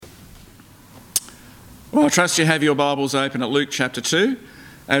Well, I trust you have your Bibles open at Luke chapter 2.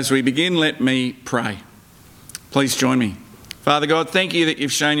 As we begin, let me pray. Please join me. Father God, thank you that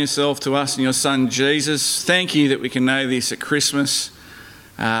you've shown yourself to us and your Son Jesus. Thank you that we can know this at Christmas.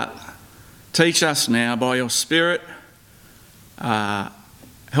 Teach us now by your Spirit.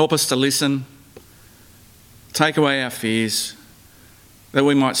 Help us to listen. Take away our fears, that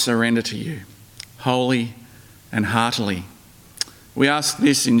we might surrender to you, wholly and heartily. We ask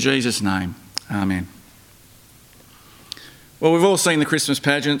this in Jesus' name. Amen. Well, we've all seen the Christmas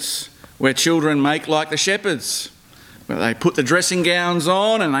pageants where children make like the shepherds, where they put the dressing gowns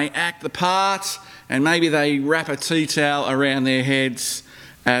on and they act the part, and maybe they wrap a tea towel around their heads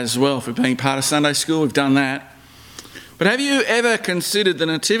as well. For being part of Sunday school, we've done that. But have you ever considered the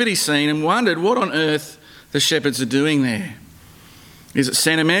nativity scene and wondered what on earth the shepherds are doing there? Is it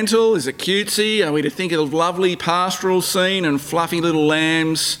sentimental? Is it cutesy? Are we to think of a lovely pastoral scene and fluffy little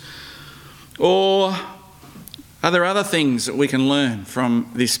lambs? Or are there other things that we can learn from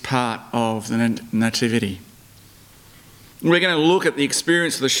this part of the nativity? We're going to look at the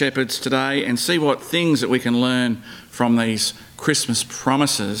experience of the shepherds today and see what things that we can learn from these Christmas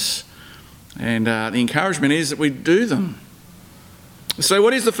promises. And the encouragement is that we do them. So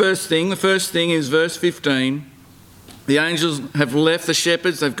what is the first thing? The first thing is verse 15. The angels have left the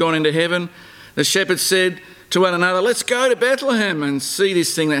shepherds. They've gone into heaven. The shepherds said to one another, "Let's go to Bethlehem and see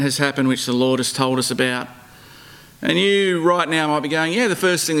this thing that has happened, which the Lord has told us about." And you right now might be going, yeah, the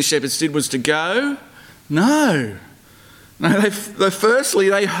first thing the shepherds did was to go. No, firstly,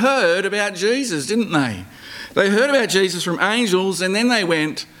 they heard about Jesus, didn't they? They heard about Jesus from angels, and then they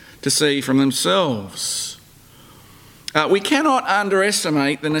went to see from themselves. We cannot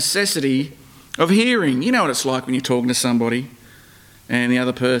underestimate the necessity of hearing. You know what it's like when you're talking to somebody and the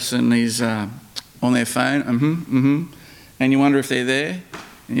other person is on their phone, and you wonder if they're there,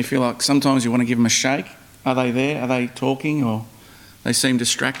 and you feel like sometimes you want to give them a shake. Are they there? Are they talking? Or they seem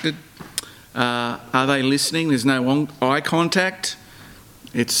distracted? Are they listening? There's no eye contact.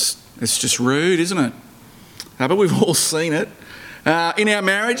 It's just rude, isn't it? But we've all seen it. In our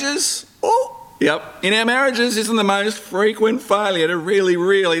marriages, in our marriages isn't the most frequent failure to really,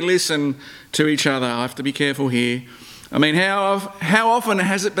 really listen to each other. I have to be careful here. I mean, how often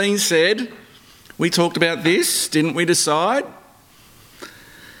has it been said, we talked about this, didn't we decide?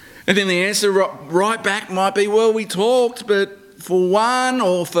 And then the answer right back might be, well, we talked, but for one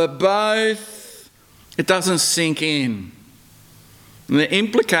or for both, it doesn't sink in. And the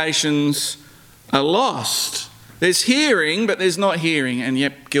implications are lost. There's hearing, but there's not hearing. And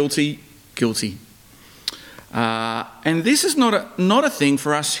yep, guilty. And this is not a thing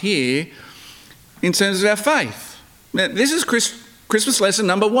for us here in terms of our faith. Now, this is Christmas lesson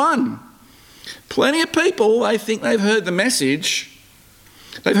number 1. Plenty of people, they think they've heard the message.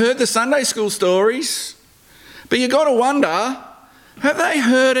 They've heard the Sunday school stories, but you've got to wonder, have they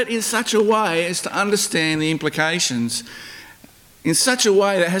heard it in such a way as to understand the implications, in such a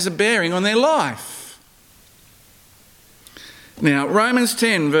way that has a bearing on their life? Now, Romans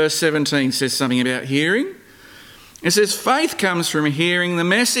 10 verse 17 says something about hearing. It says, faith comes from hearing the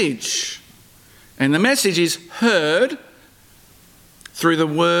message, and the message is heard through the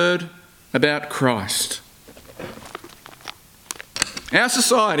word about Christ. Our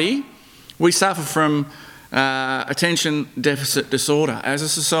society, we suffer from attention deficit disorder. As a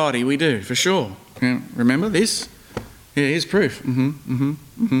society, we do, for sure. Remember this? Yeah, here's proof.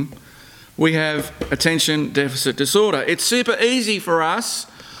 We have attention deficit disorder. It's super easy for us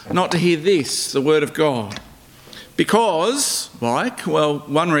not to hear this, the word of God. Because, like, well,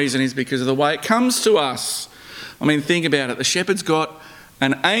 one reason is because of the way it comes to us. I mean, think about it. The shepherds got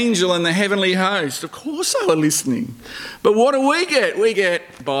an angel in the heavenly host. Of course they were listening. But what do we get? We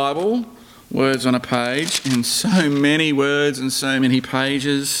get Bible, words on a page, and so many words and so many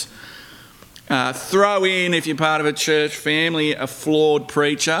pages. Throw in, if you're part of a church family, a flawed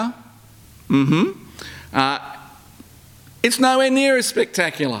preacher. It's nowhere near as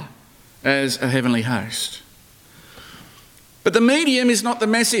spectacular as a heavenly host. But the medium is not the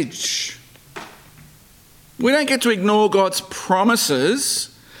message. We don't get to ignore God's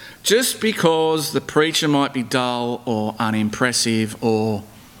promises just because the preacher might be dull or unimpressive or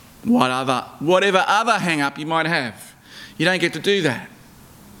whatever other hang-up you might have. You don't get to do that.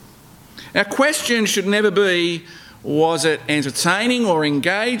 Our question should never be, was it entertaining or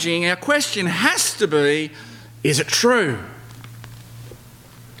engaging? Our question has to be, is it true?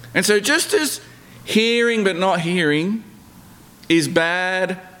 And so just as hearing but not hearing is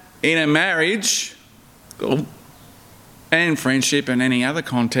bad in a marriage and friendship and any other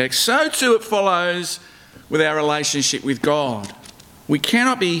context, so too it follows with our relationship with God. We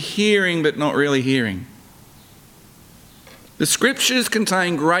cannot be hearing but not really hearing. The Scriptures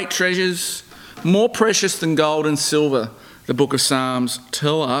contain great treasures, more precious than gold and silver, the book of Psalms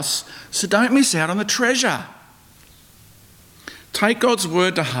tell us, so don't miss out on the treasure. Take God's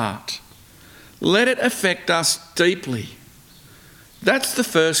word to heart. Let it affect us deeply. That's the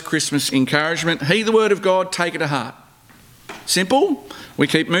first Christmas encouragement. Heed the word of God, take it to heart. Simple. We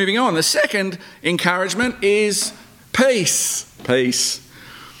keep moving on. The second encouragement is peace. Peace.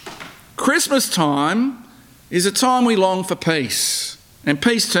 Christmas time is a time we long for peace. And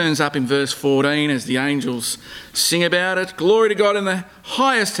peace turns up in verse 14 as the angels sing about it. Glory to God in the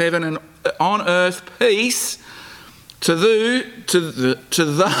highest heaven, and on earth peace to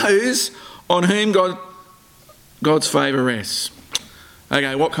those on whom God's favour rests.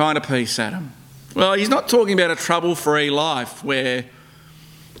 Okay, what kind of peace, Adam? Well, he's not talking about a trouble-free life where,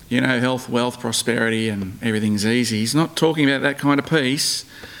 health, wealth, prosperity and everything's easy. He's not talking about that kind of peace.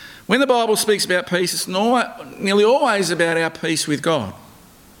 When the Bible speaks about peace, it's nearly always about our peace with God.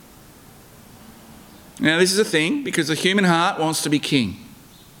 Now, this is a thing because the human heart wants to be king.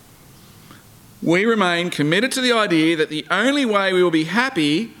 We remain committed to the idea that the only way we will be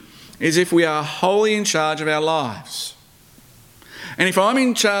happy is if we are wholly in charge of our lives. And if I'm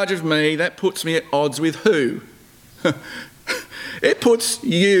in charge of me, that puts me at odds with who? It puts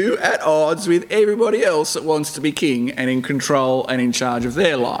you at odds with everybody else that wants to be king and in control and in charge of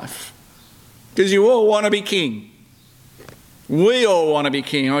their life. Because you all want to be king. We all want to be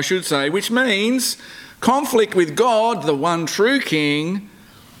king, I should say, which means conflict with God, the one true king,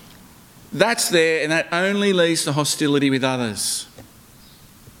 that's there, and that only leads to hostility with others.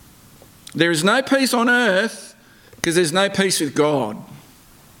 There is no peace on earth because there's no peace with God.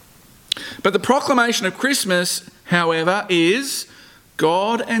 But the proclamation of Christmas, however, is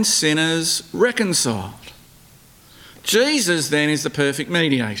God and sinners reconciled. Jesus then is the perfect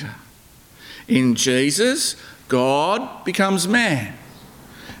mediator. In Jesus, God becomes man.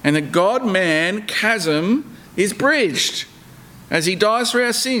 And the God-man chasm is bridged as he dies for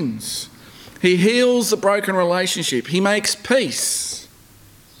our sins. He heals the broken relationship. He makes peace.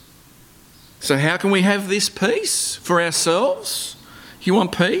 So how can we have this peace for ourselves? You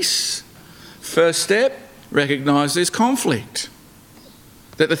want peace? First step, recognise there's conflict.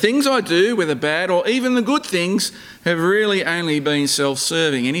 That the things I do, whether bad or even the good things, have really only been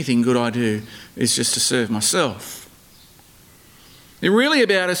self-serving. Anything good I do is just to serve myself. They're really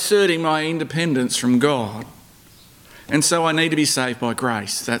about asserting my independence from God. And so I need to be saved by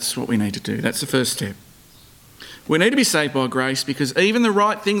grace. That's what we need to do. That's the first step. We need to be saved by grace because even the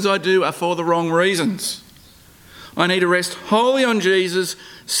right things I do are for the wrong reasons. I need to rest wholly on Jesus'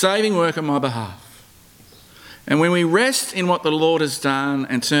 saving work on my behalf. And when we rest in what the Lord has done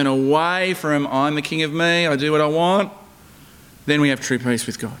and turn away from I'm the king of me, I do what I want, then we have true peace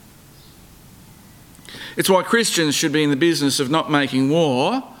with God. It's why Christians should be in the business of not making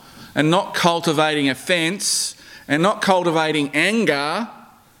war and not cultivating offence and not cultivating anger.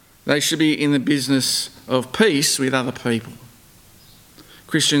 They should be in the business of peace with other people.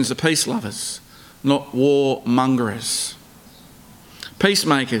 Christians are peace lovers, not war mongers.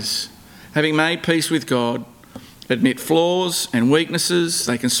 Peacemakers, having made peace with God, admit flaws and weaknesses.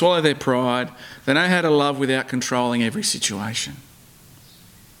 They can swallow their pride. They know how to love without controlling every situation.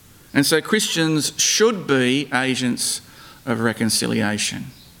 And so Christians should be agents of reconciliation.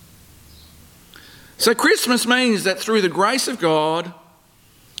 So Christmas means that through the grace of God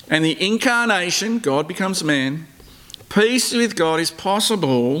and the incarnation, God becomes man, peace with God is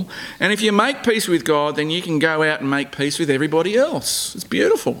possible. And if you make peace with God, then you can go out and make peace with everybody else. It's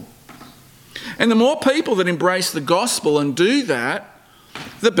beautiful. And the more people that embrace the gospel and do that,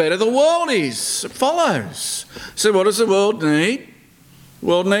 the better the world is. It follows. So what does the world need? The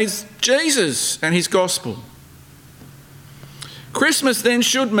world needs Jesus and his gospel. Christmas then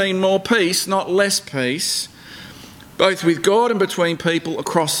should mean more peace, not less peace, both with God and between people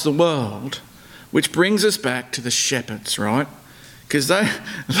across the world, which brings us back to the shepherds, right? Because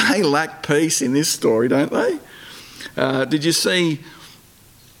they lack peace in this story, don't they? Did you see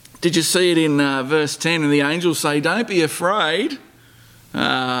it in verse 10? And the angels say, don't be afraid.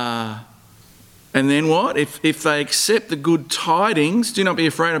 And then what? If they accept the good tidings, do not be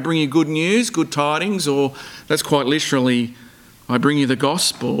afraid, I bring you good news, good tidings, or that's quite literally, I bring you the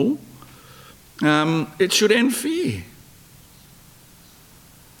gospel. It should end fear.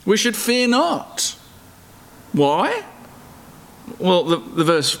 We should fear not. Why? Well, the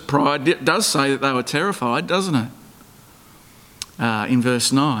verse prior does say that they were terrified, doesn't it? In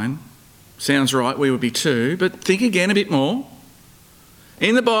verse 9. Sounds right, we would be too, but think again a bit more.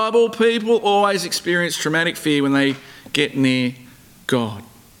 In the Bible, people always experience traumatic fear when they get near God.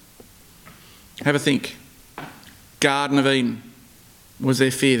 Have a think. Garden of Eden? Was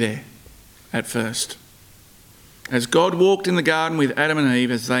there fear there at first? As God walked in the garden with Adam and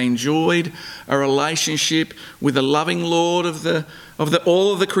Eve, as they enjoyed a relationship with the loving Lord of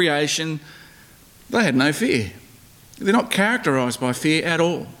all of the creation, they had no fear. They're not characterised by fear at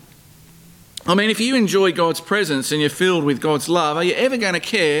all. I mean, if you enjoy God's presence and you're filled with God's love, are you ever going to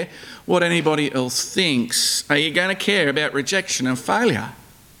care what anybody else thinks? Are you going to care about rejection and failure?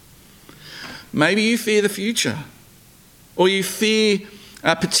 Maybe you fear the future, or you fear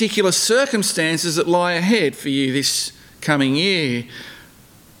particular circumstances that lie ahead for you this coming year.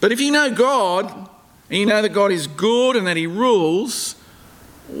 But if you know God, and you know that God is good and that he rules,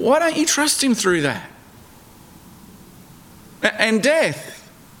 why don't you trust him through that? And death.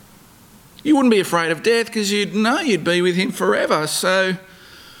 You wouldn't be afraid of death because you'd know you'd be with him forever.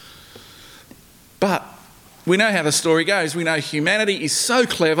 But we know how the story goes. We know humanity is so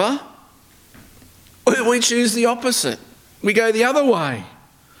clever, we choose the opposite. We go the other way.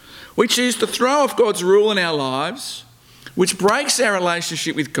 We choose to throw off God's rule in our lives, which breaks our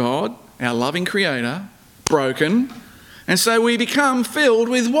relationship with God, our loving Creator, broken. And so we become filled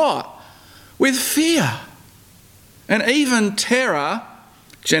with what? With fear. And even terror.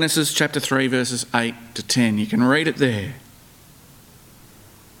 Genesis chapter 3 verses 8 to 10. You can read it there.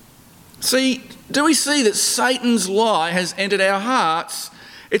 See, do we see that Satan's lie has entered our hearts?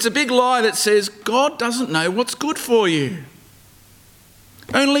 It's a big lie that says God doesn't know what's good for you.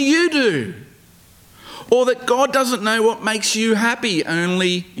 Only you do. Or that God doesn't know what makes you happy.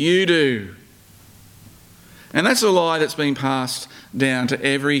 Only you do. And that's a lie that's been passed down to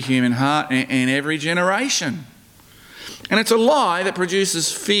every human heart and every generation. And it's a lie that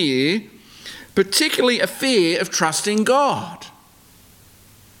produces fear, particularly a fear of trusting God.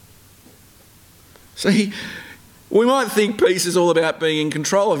 See, we might think peace is all about being in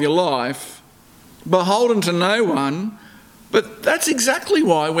control of your life, beholden to no one, but that's exactly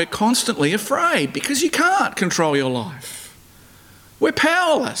why we're constantly afraid, because you can't control your life. We're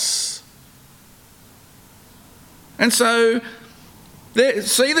powerless. And so,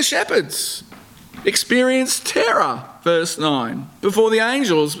 see the shepherds experience terror, verse 9, before the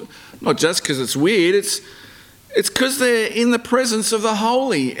angels, not just because it's weird, it's because they're in the presence of the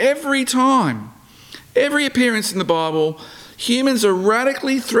holy every time. Every appearance in the Bible, humans are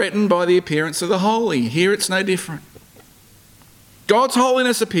radically threatened by the appearance of the holy. Here it's no different. God's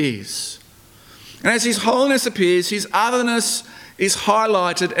holiness appears. And as his holiness appears, his otherness is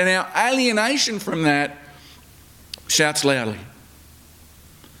highlighted, and our alienation from that shouts loudly.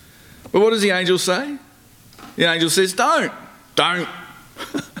 But what does the angel say? The angel says, don't. Don't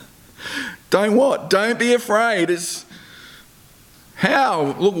what? Don't be afraid.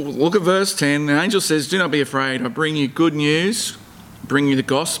 How? Look at verse 10. The angel says, do not be afraid. I bring you good news. I bring you the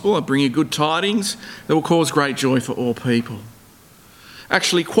gospel. I bring you good tidings that will cause great joy for all people.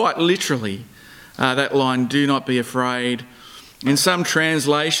 Actually, quite literally, that line, do not be afraid. In some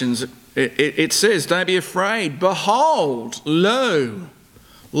translations, it says, don't be afraid. Behold, lo,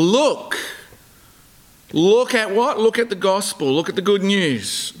 look. Look at what? Look at the gospel. Look at the good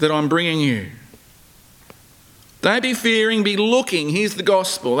news that I'm bringing you. Don't be fearing, be looking. Here's the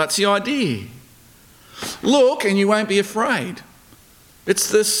gospel. That's the idea. Look and you won't be afraid.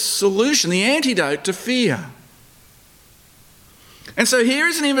 It's the solution, the antidote to fear. And so here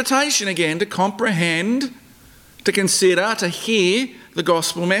is an invitation again to comprehend, to consider, to hear the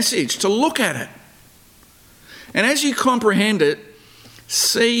gospel message, to look at it. And as you comprehend it,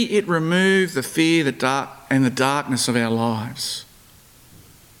 see it remove the fear, and the darkness of our lives.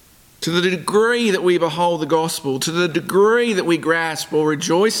 To the degree that we behold the gospel, to the degree that we grasp or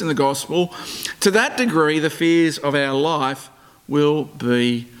rejoice in the gospel, to that degree the fears of our life will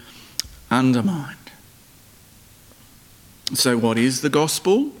be undermined. So what is the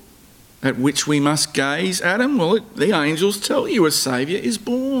gospel at which we must gaze, Adam? Well, the angels tell you a Saviour is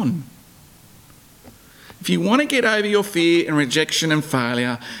born. If you want to get over your fear and rejection and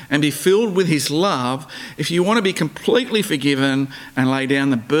failure and be filled with his love, if you want to be completely forgiven and lay down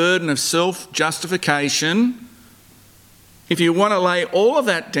the burden of self-justification, if you want to lay all of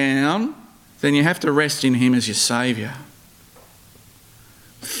that down, then you have to rest in him as your Saviour.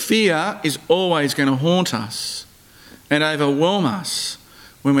 Fear is always going to haunt us and overwhelm us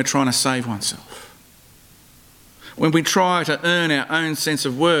when we're trying to save oneself. When we try to earn our own sense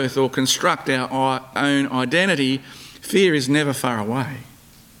of worth or construct our own identity, fear is never far away.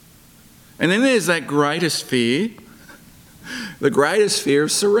 And then there's that greatest fear, the greatest fear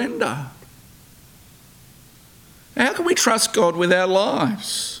of surrender. How can we trust God with our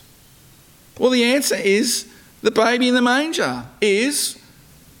lives? Well, the answer is the baby in the manger is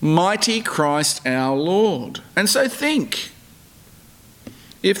mighty Christ our Lord. And so think,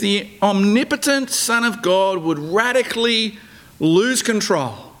 if the omnipotent Son of God would radically lose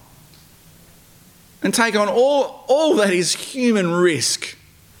control and take on all that is human risk,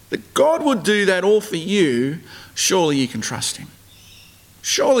 that God would do that all for you, surely you can trust him.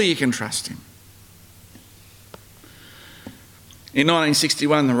 Surely you can trust him. In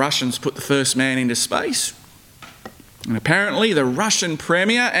 1961, the Russians put the first man into space. And apparently the Russian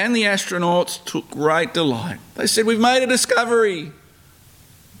premier and the astronauts took great delight. They said, "We've made a discovery.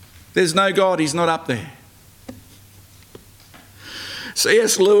 There's no God, he's not up there."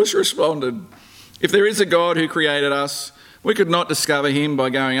 C.S. Lewis responded, "If there is a God who created us, we could not discover him by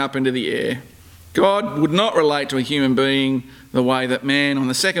going up into the air. God would not relate to a human being the way that man on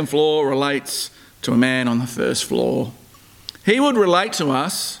the second floor relates to a man on the first floor. He would relate to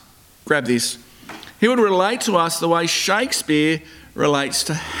us," grab this, "he would relate to us the way Shakespeare relates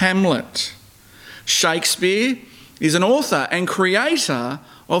to Hamlet. Shakespeare is an author and creator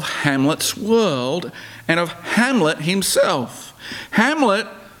of Hamlet's world and of Hamlet himself. Hamlet,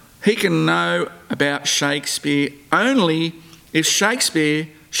 he can know about Shakespeare only if Shakespeare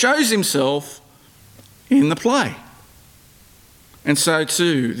shows himself in the play. And so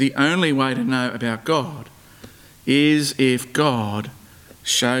too, the only way to know about God is if God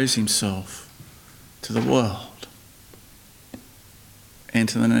shows himself to the world and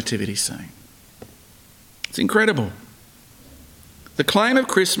to the nativity scene." It's incredible. The claim of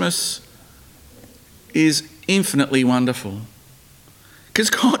Christmas is infinitely wonderful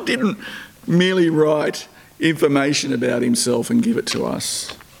because God didn't merely write information about himself and give it to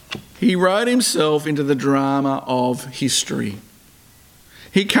us. He wrote himself into the drama of history.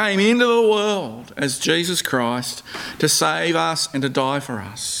 He came into the world as Jesus Christ to save us and to die for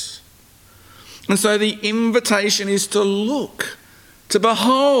us. And so the invitation is to look, to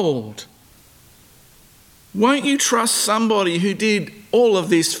behold. Won't you trust somebody who did all of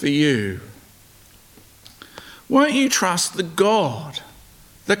this for you? Won't you trust the God,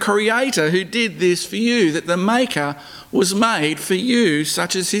 the Creator who did this for you, that the Maker was made for you,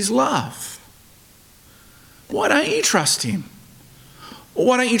 such as his love? Why don't you trust him? Or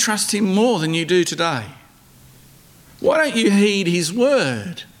why don't you trust him more than you do today? Why don't you heed his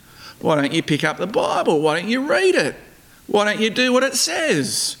word? Why don't you pick up the Bible? Why don't you read it? Why don't you do what it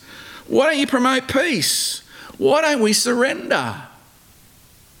says? Why don't you promote peace? Why don't we surrender?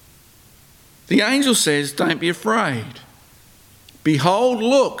 The angel says, "Don't be afraid. Behold,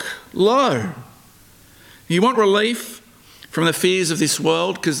 look, lo." You want relief from the fears of this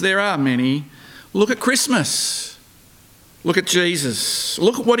world? Because there are many. Look at Christmas. Look at Jesus.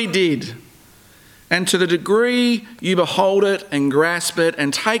 Look at what he did. And to the degree you behold it and grasp it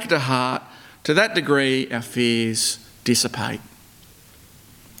and take it to heart, to that degree our fears dissipate.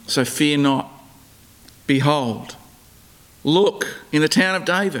 So fear not. Behold, look, in the town of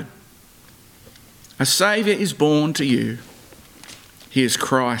David, a Saviour is born to you. He is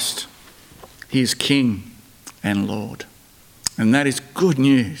Christ. He is King and Lord. And that is good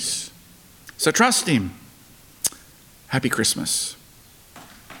news. So trust him. Happy Christmas.